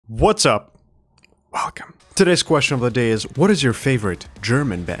What's up? Welcome. Today's question of the day is, what is your favorite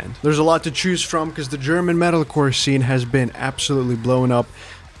German band? There's a lot to choose from because the German metalcore scene has been absolutely blown up,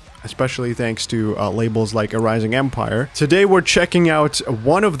 especially thanks to labels like A Rising Empire. Today we're checking out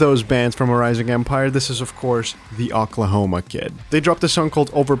one of those bands from A Rising Empire. This is of course the Oklahoma Kid. They dropped a song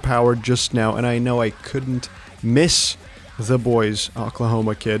called Overpowered just now, and I know I couldn't miss the boys,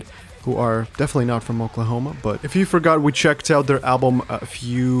 Oklahoma Kid, who are definitely not from Oklahoma, but if you forgot, we checked out their album a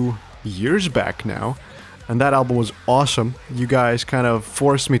few years back now, and that album was awesome. You guys kind of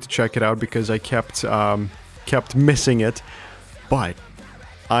forced me to check it out because I kept missing it, but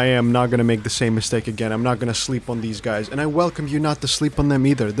I am not gonna make the same mistake again. I'm not gonna sleep on these guys, and I welcome you not to sleep on them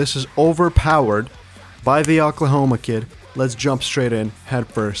either. This is Overpowered by the Oklahoma Kid. Let's jump straight in, head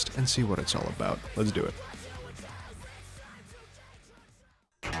first, and see what it's all about. Let's do it.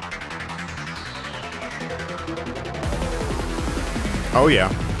 Oh yeah.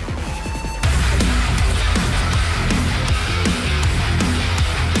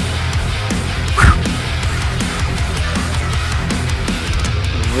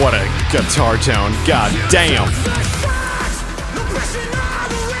 What a guitar tone, god damn!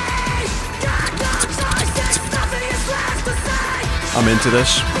 I'm into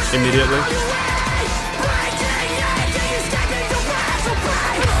this immediately.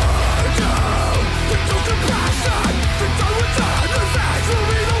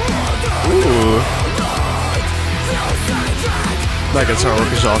 Ooh. That guitar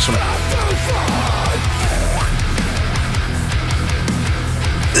work is awesome.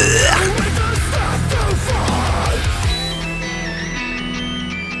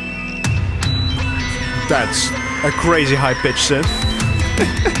 That's a crazy high-pitched synth.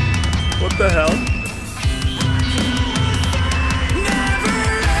 What the hell?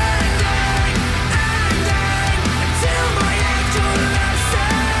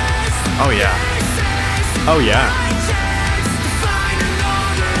 Oh yeah. Oh yeah.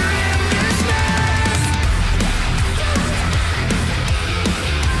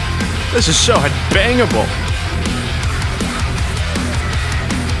 This is so headbangable.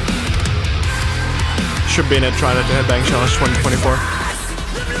 Should be in it, trying to headbang challenge 2024.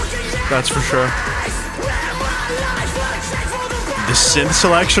 That's for sure. The synth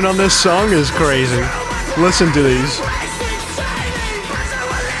selection on this song is crazy. Listen to these.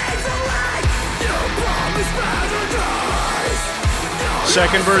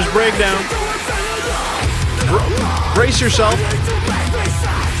 Second verse breakdown. Brace yourself.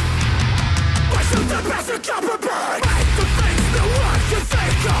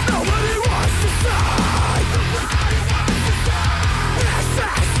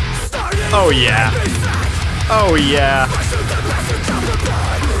 Oh yeah. Oh yeah.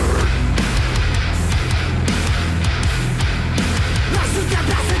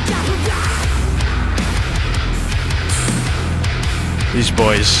 These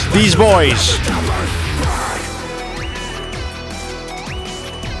boys. These boys!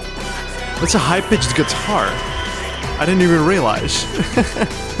 That's a high-pitched guitar. I didn't even realize.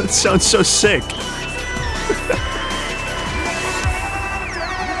 That sounds so sick.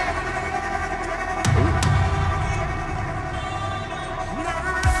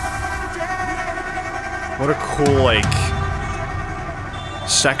 What a cool, like,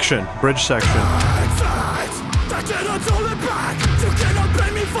 section, bridge section.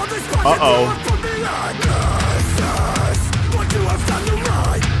 Uh-oh.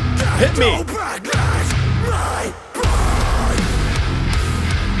 Hit me!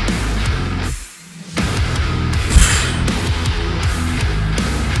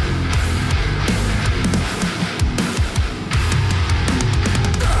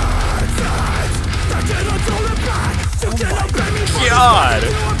 God!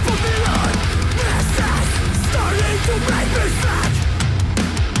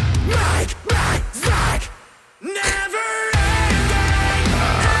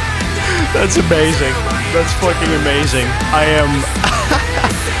 That's amazing. That's fucking amazing. I am...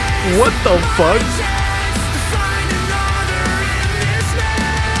 What the fuck?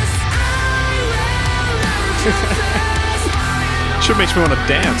 Sure makes me want to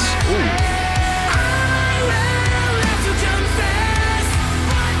dance. Ooh.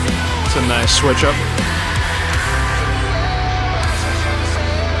 It's a nice switch up.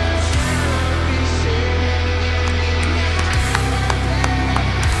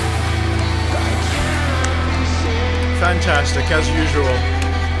 Fantastic, as usual.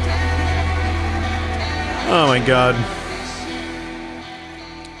 Oh my god.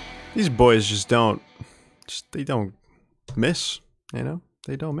 These boys just don't... they don't miss, you know?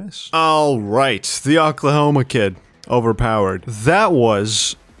 They don't miss. Alright, the Oklahoma Kid. Overpowered. That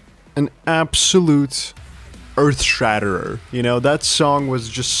was an absolute earth-shatterer. You know, that song was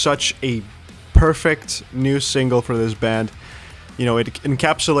just such a perfect new single for this band. You know, it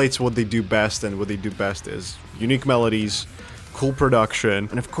encapsulates what they do best, and what they do best is unique melodies, cool production,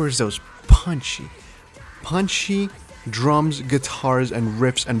 and of course those punchy drums, guitars, and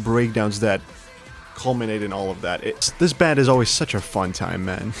riffs and breakdowns that culminate in all of that. This band is always such a fun time,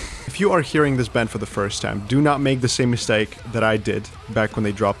 man. If you are hearing this band for the first time, do not make the same mistake that I did back when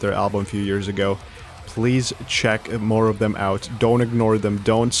they dropped their album a few years ago. Please check more of them out. Don't ignore them.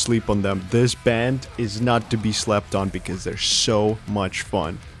 Don't sleep on them. This band is not to be slept on because they're so much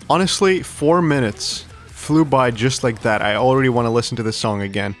fun. Honestly, 4 minutes flew by just like that. I already want to listen to this song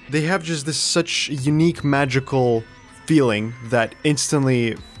again. They have just this such unique, magical feeling that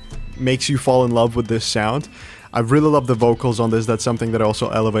instantly makes you fall in love with this sound. I really love the vocals on this. That's something that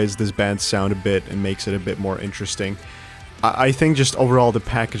also elevates this band's sound a bit and makes it a bit more interesting. I think just overall the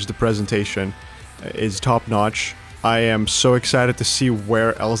package, the presentation is top-notch. I am so excited to see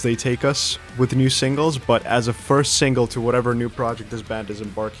where else they take us with new singles, but as a first single to whatever new project this band is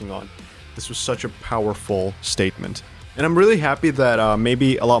embarking on, this was such a powerful statement. And I'm really happy that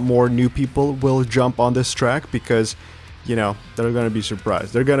maybe a lot more new people will jump on this track because, you know, they're gonna be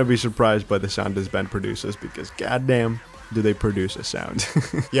surprised. They're gonna be surprised by the sound this band produces because goddamn do they produce a sound.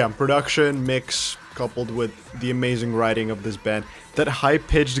 Yeah, production, mix, coupled with the amazing writing of this band. That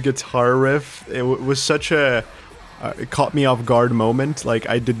high-pitched guitar riff, it was such a... it caught me off guard moment. Like,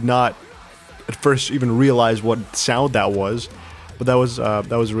 I did not at first even realize what sound that was, but that was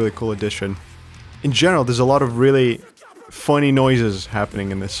a really cool addition. In general, there's a lot of really funny noises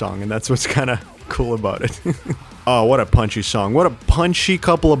happening in this song, and that's what's kind of cool about it. Oh, what a punchy song. What a punchy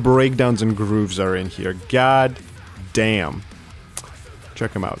couple of breakdowns and grooves are in here. God damn.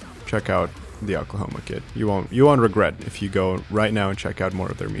 Check them out. Check out the Oklahoma Kid. You won't regret if you go right now and check out more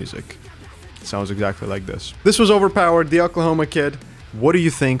of their music. It sounds exactly like this. This was Overpowered, the Oklahoma Kid. What do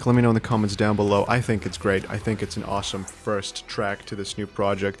you think? Let me know in the comments down below. I think it's great. I think it's an awesome first track to this new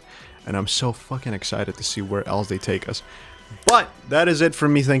project, and I'm so fucking excited to see where else they take us. But that is it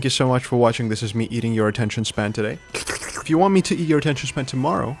from me. Thank you so much for watching. This is me eating your attention span today. If you want me to eat your attention span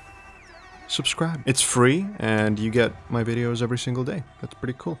tomorrow, subscribe. It's free, and you get my videos every single day. That's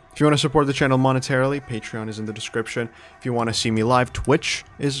pretty cool. If you want to support the channel monetarily, Patreon is in the description. If you want to see me live, Twitch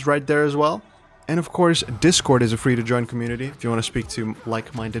is right there as well. And of course, Discord is a free-to-join community if you want to speak to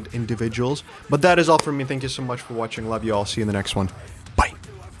like-minded individuals. But that is all from me. Thank you so much for watching. Love you all. See you in the next one.